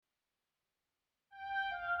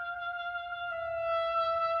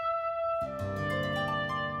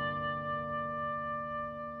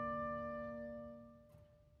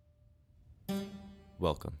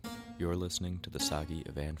Welcome. You're listening to the Sagi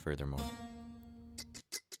of Anne Furthermore.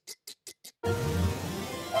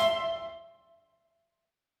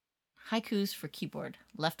 Haikus for keyboard,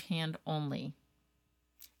 left hand only.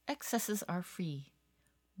 Excesses are free.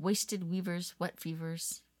 Wasted weavers, wet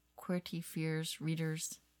fevers, QWERTY fears,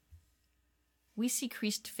 readers. We see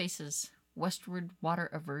creased faces, westward water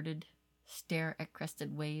averted, stare at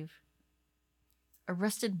crested wave.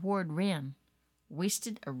 Arrested ward ran,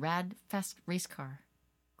 wasted a rad fast race car.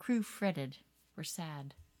 Crew fretted, were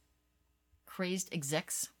sad. Crazed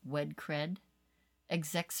execs wed cred.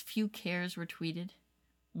 Execs few cares were tweeted.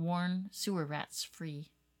 Worn sewer rats free.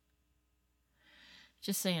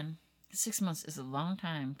 Just saying, 6 months is a long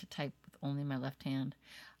time to type with only my left hand.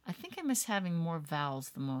 I think I miss having more vowels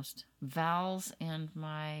the most. Vowels and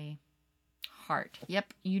my heart.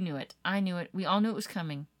 Yep, you knew it. I knew it. We all knew it was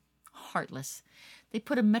coming. Heartless. They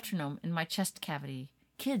put a metronome in my chest cavity.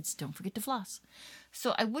 Kids, don't forget to floss.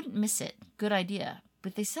 So I wouldn't miss it. Good idea.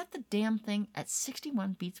 But they set the damn thing at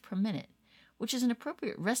 61 beats per minute, which is an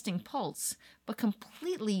appropriate resting pulse, but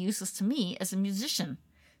completely useless to me as a musician.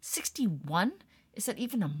 61? Is that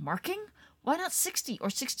even a marking? Why not 60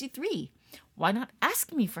 or 63? Why not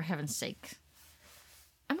ask me, for heaven's sake?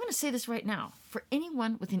 I'm going to say this right now. For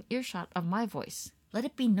anyone within earshot of my voice, let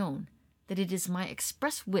it be known that it is my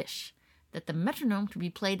express wish that the metronome to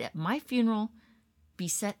be played at my funeral be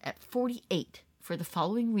set at 48 for the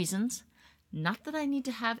following reasons. Not that I need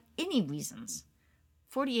to have any reasons.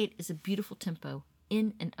 48 is a beautiful tempo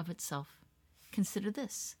in and of itself. Consider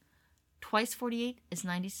this. Twice 48 is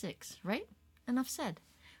 96, right? Enough said.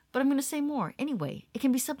 But I'm going to say more. Anyway, it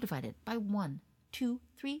can be subdivided by 1, 2,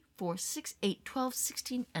 3, 4, 6, 8, 12,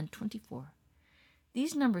 16, and 24.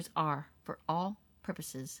 These numbers are, for all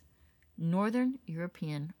purposes, Northern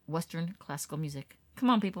European Western classical music. Come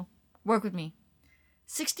on, people. Work with me.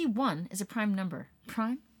 61 is a prime number.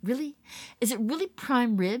 Prime? Really? Is it really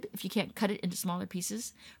prime rib if you can't cut it into smaller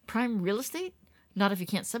pieces? Prime real estate? Not if you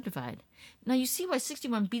can't subdivide. Now you see why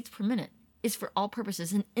 61 beats per minute is for all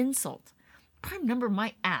purposes an insult. Prime number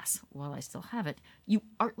my ass, while I still have it, you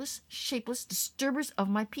artless, shapeless disturbers of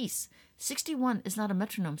my peace. 61 is not a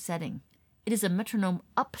metronome setting. It is a metronome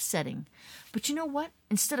up setting. But you know what?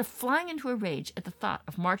 Instead of flying into a rage at the thought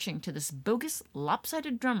of marching to this bogus,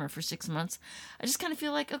 lopsided drummer for 6 months, I just kind of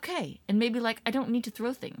feel like, okay, and maybe like I don't need to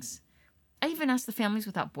throw things. I even asked the Families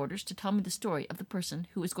Without Borders to tell me the story of the person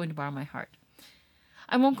who is going to borrow my heart.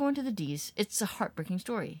 I won't go into the D's. It's a heartbreaking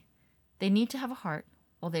story. They need to have a heart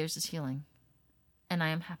while theirs is healing. And I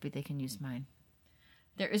am happy they can use mine.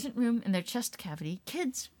 There isn't room in their chest cavity.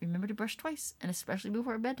 Kids, remember to brush twice, and especially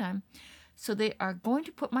before bedtime. So they are going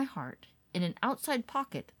to put my heart in an outside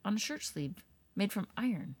pocket on a shirt sleeve made from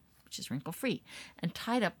iron, which is wrinkle-free, and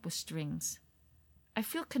tied up with strings. I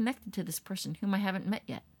feel connected to this person whom I haven't met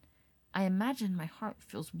yet. I imagine my heart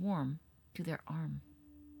feels warm to their arm.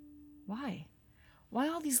 Why? Why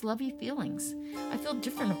all these lovey feelings? I feel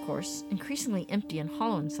different, of course, increasingly empty and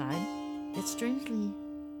hollow inside, yet strangely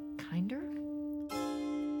kinder.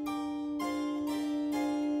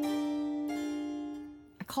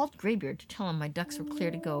 I called Graybeard to tell him my ducks were clear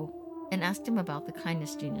to go and asked him about the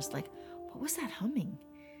kindness genius, like, what was that humming?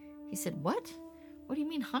 He said, what? What do you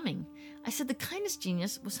mean humming? I said the kindness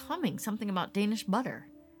genius was humming something about Danish butter.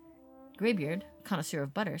 Graybeard, connoisseur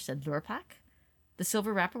of butter, said Lurpak? The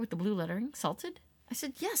silver wrapper with the blue lettering, salted? I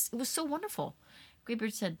said, yes, it was so wonderful.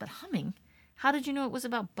 Graybeard said, but humming? How did you know it was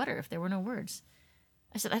about butter if there were no words?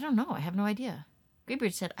 I said, I don't know, I have no idea.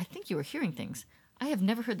 Graybeard said, I think you were hearing things. I have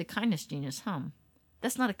never heard the kindness genius hum.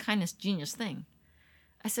 That's not a kindness genius thing.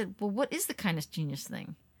 I said, well, what is the kindness genius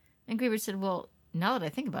thing? And Graybeard said, well, now that I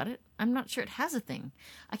think about it, I'm not sure it has a thing.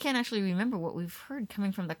 I can't actually remember what we've heard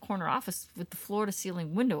coming from that corner office with the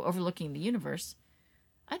floor-to-ceiling window overlooking the universe.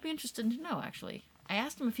 I'd be interested to know, actually. I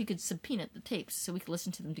asked him if he could subpoena the tapes so we could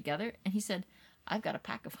listen to them together, and he said, I've got a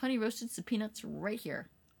pack of honey-roasted subpoenas right here.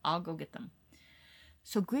 I'll go get them.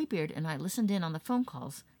 So Graybeard and I listened in on the phone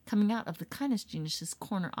calls coming out of the kindness genius's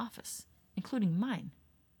corner office, including mine.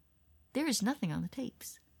 There is nothing on the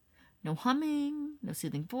tapes. No humming, no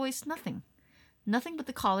soothing voice, nothing. Nothing but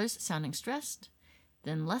the callers sounding stressed,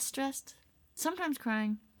 then less stressed, sometimes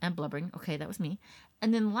crying and blubbering, okay, that was me,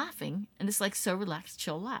 and then laughing, and this like so relaxed,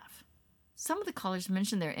 chill laugh. Some of the callers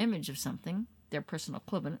mentioned their image of something, their personal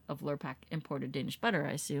equivalent of Lurpak imported Danish butter,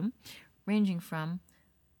 I assume, ranging from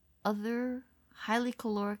other highly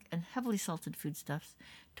caloric and heavily salted foodstuffs,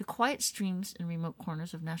 to quiet streams in remote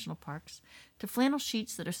corners of national parks, to flannel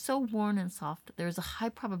sheets that are so worn and soft there is a high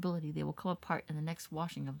probability they will come apart in the next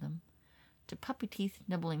washing of them, to puppy teeth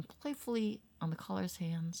nibbling playfully on the caller's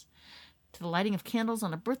hands, to the lighting of candles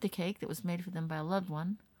on a birthday cake that was made for them by a loved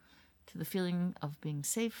one, to the feeling of being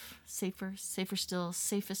safe, safer, safer still,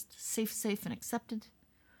 safest, safe, and accepted,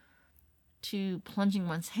 to plunging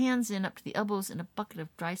one's hands in up to the elbows in a bucket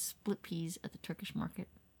of dry split peas at the Turkish market.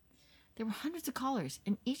 There were hundreds of callers,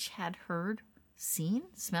 and each had heard, seen,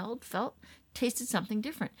 smelled, felt, tasted something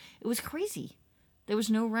different. It was crazy. There was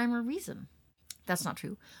no rhyme or reason. That's not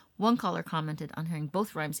true. One caller commented on hearing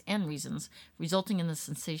both rhymes and reasons, resulting in the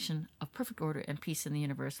sensation of perfect order and peace in the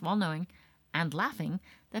universe, while knowing, and laughing,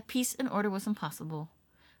 that peace and order was impossible.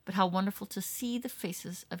 But how wonderful to see the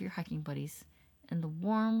faces of your hiking buddies in the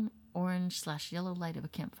warm orange/yellow light of a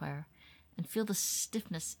campfire, and feel the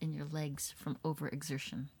stiffness in your legs from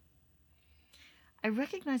overexertion. I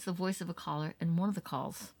recognized the voice of a caller in one of the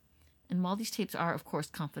calls, and while these tapes are, of course,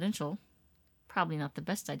 confidential, probably not the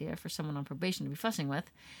best idea for someone on probation to be fussing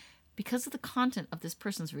with, because of the content of this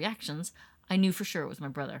person's reactions, I knew for sure it was my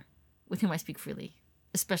brother, with whom I speak freely,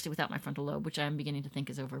 especially without my frontal lobe, which I am beginning to think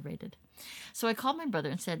is overrated. So I called my brother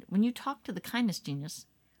and said, "When you talked to the kindness genius,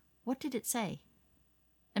 what did it say?"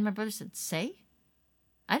 And my brother said, "Say?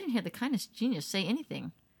 I didn't hear the kindness genius say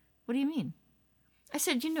anything. What do you mean?" I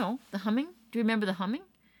said, the humming. Do you remember the humming?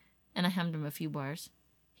 And I hummed him a few bars.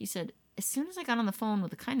 He said, "As soon as I got on the phone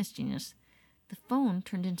with the kindness genius, the phone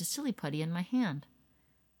turned into silly putty in my hand."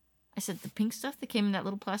 I said, "The pink stuff that came in that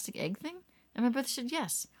little plastic egg thing?" And my brother said,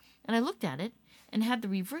 "Yes." And I looked at it and had the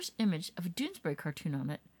reverse image of a Doonesbury cartoon on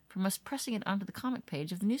it from us pressing it onto the comic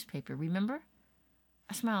page of the newspaper. Remember?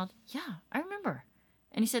 I smiled. "Yeah, I remember."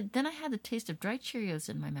 And he said, "Then I had the taste of dry Cheerios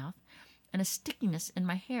in my mouth and a stickiness in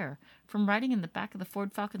my hair from riding in the back of the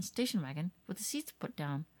Ford Falcon station wagon with the seats put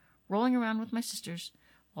down, rolling around with my sisters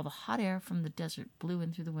while the hot air from the desert blew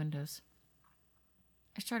in through the windows."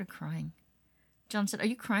 I started crying. John said, "Are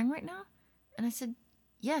you crying right now?" And I said,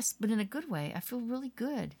 "Yes, but in a good way. I feel really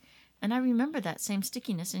good. And I remember that same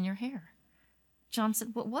stickiness in your hair." John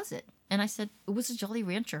said, "What was it?" And I said, "It was a Jolly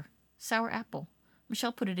Rancher. Sour apple.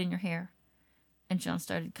 Michelle put it in your hair." And John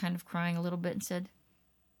started kind of crying a little bit and said,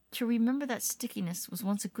 "To remember that stickiness was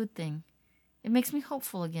once a good thing. It makes me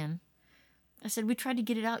hopeful again." I said, "We tried to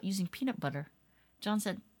get it out using peanut butter." John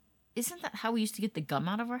said, "Isn't that how we used to get the gum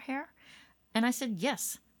out of our hair?" And I said,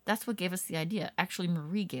 "Yes, that's what gave us the idea. Actually,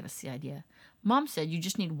 Marie gave us the idea. Mom said you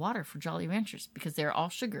just need water for Jolly Ranchers because they're all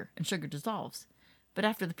sugar and sugar dissolves. But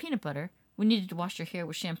after the peanut butter, we needed to wash your hair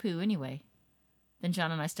with shampoo anyway." Then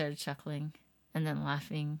John and I started chuckling and then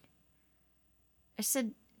laughing. I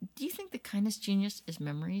said, "Do you think the kindness genius is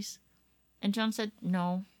memories?" And John said,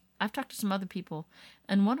 "No. I've talked to some other people,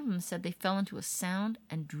 and one of them said they fell into a sound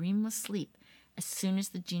and dreamless sleep as soon as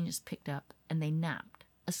the genius picked up, and they napped,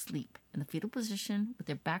 asleep, in the fetal position with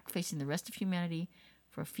their back facing the rest of humanity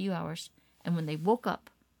for a few hours, and when they woke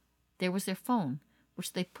up, there was their phone,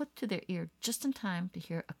 which they put to their ear just in time to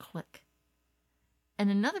hear a click."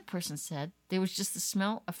 And another person said there was just the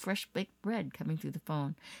smell of fresh baked bread coming through the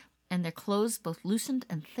phone, and their clothes both loosened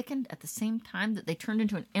and thickened at the same time that they turned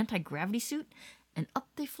into an anti-gravity suit, and up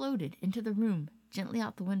they floated into the room, gently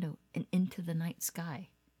out the window, and into the night sky.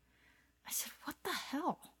 I said, "What the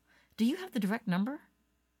hell? Do you have the direct number?"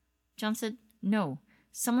 John said, "No.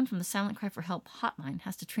 Someone from the Silent Cry for Help hotline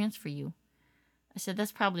has to transfer you." I said,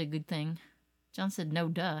 "That's probably a good thing." John said, "No,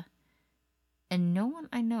 duh." And no one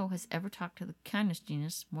I know has ever talked to the kindness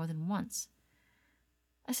genius more than once.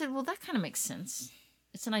 I said, "Well, that kind of makes sense.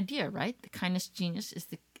 It's an idea, right? The kindness genius is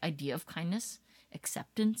the idea of kindness,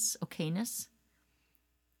 acceptance, okayness."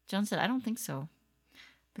 John said, "I don't think so.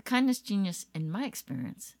 The kindness genius, in my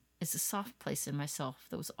experience, is a soft place in myself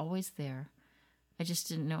that was always there. I just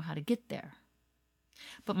didn't know how to get there.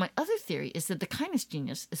 But my other theory is that the kindness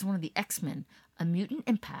genius is one of the X-Men, a mutant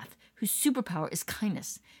empath whose superpower is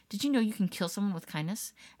kindness. Did you know you can kill someone with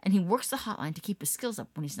kindness? And he works the hotline to keep his skills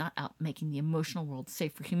up when he's not out making the emotional world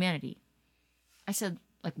safe for humanity." I said,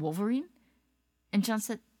 "Like Wolverine?" And John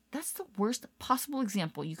said, "That's the worst possible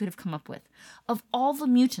example you could have come up with. Of all the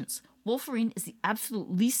mutants, Wolverine is the absolute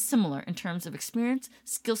least similar in terms of experience,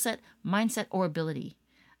 skill set, mindset, or ability."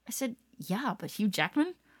 I said, "Yeah, but Hugh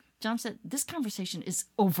Jackman?" John said, "This conversation is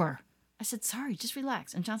over." I said, "Sorry, just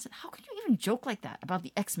relax." And John said, "How can you even joke like that about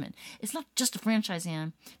the X-Men? It's not just a franchise,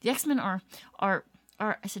 Anne. The X-Men are...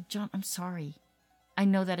 I said, "John, I'm sorry. I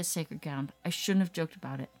know that is sacred ground. I shouldn't have joked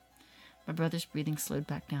about it." My brother's breathing slowed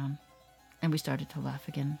back down, and we started to laugh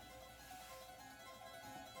again.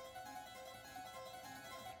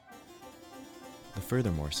 The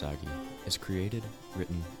Furthermore Sagi is created,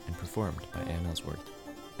 written, and performed by Ann Ellsworth,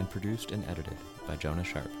 and produced and edited by Jonah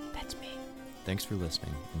Sharp. That's me. Thanks for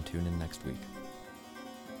listening, and tune in next week.